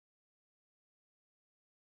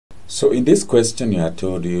So in this question you are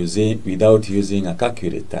told without using a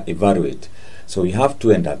calculator, evaluate. So we have 2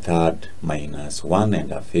 1/3 minus 1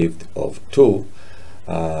 1/5 of 2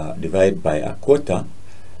 divided by a quarter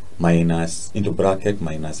minus into bracket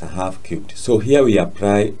minus a half cubed. So here we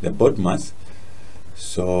apply the BODMAS.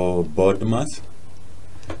 So BODMAS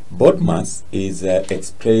is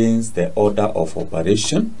explains the order of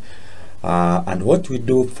operation. And what we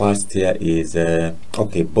do first here is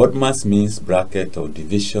okay, BODMAS means bracket of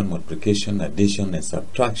division, multiplication, addition and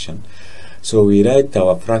subtraction. So we write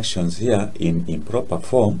our fractions here in proper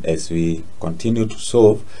form as we continue to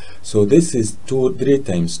solve. So this is 3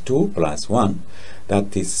 times 2 plus 1,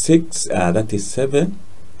 that is 6, that is 7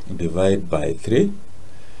 divided by 3.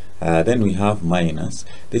 Then we have minus,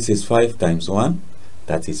 this is 5 times 1,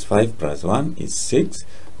 that is 5 plus 1 is 6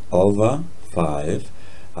 over 5.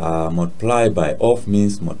 Multiply by off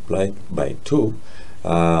means multiply by 2,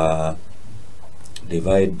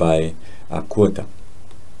 divide by a quarter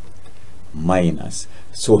minus.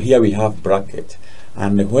 So here we have bracket,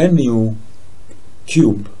 and when you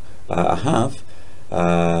cube a half,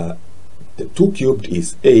 the 2 cubed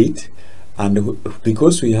is 8, and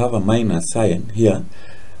because we have a minus sign here,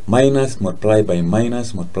 minus multiply by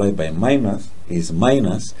minus is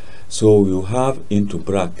minus, so you have into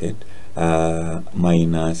bracket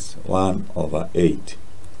minus 1 over 8,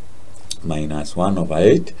 minus 1 over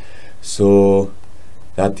 8. So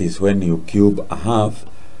that is when you cube a half,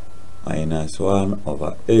 minus 1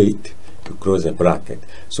 over 8, you close a bracket.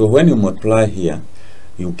 So when you multiply here,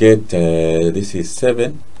 you get this is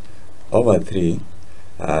 7 over 3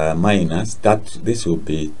 minus that, this will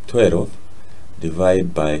be 12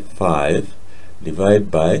 divided by 5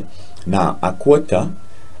 divided by, now a quarter,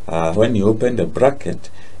 when you open the bracket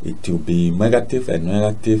it will be negative, and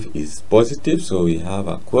negative is positive, so we have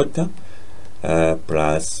a quarter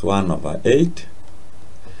plus 1 over 8.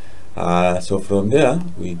 So from there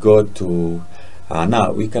we go to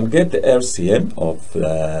now we can get the LCM of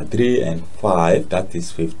 3 and 5, that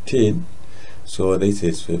is 15. So this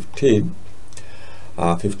is 15.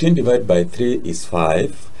 15 divided by 3 is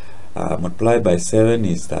 5, multiplied by 7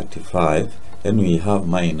 is 35. Then we have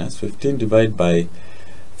minus 15 divided by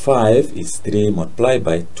 5 is 3, multiplied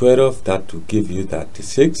by 12, that will give you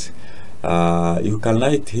 36. You can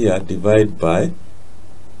write here divide by,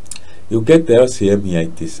 you get the LCM here,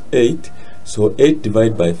 it is 8. So 8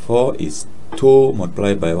 divided by 4 is 2,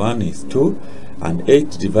 multiplied by 1 is 2, and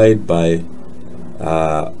 8 divided by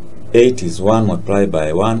 8 is 1, multiplied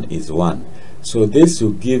by 1 is 1. So this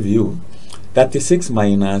will give you 36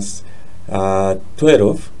 minus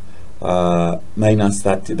 12 minus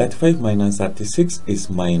 30, 35 minus 36 is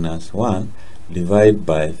minus 1, divide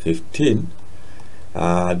by 15.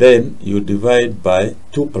 Then you divide by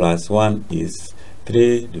 2 plus 1 is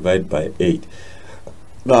 3, divided by 8.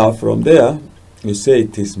 Now from there you say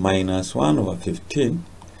it is minus 1 over 15.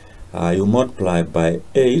 You multiply by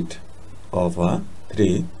 8 over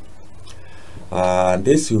 3.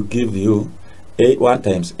 This will give you 8, 1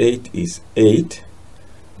 times 8 is 8,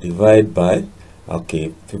 divide by,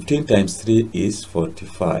 okay, 15 times 3 is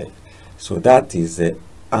 45. So that is the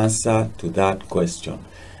answer to that question.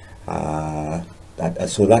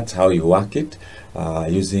 So that's how you work it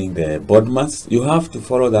using the BODMAS. You have to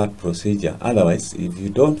follow that procedure, otherwise if you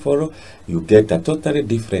don't follow, you get a totally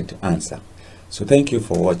different answer. So thank you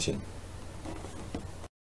for watching.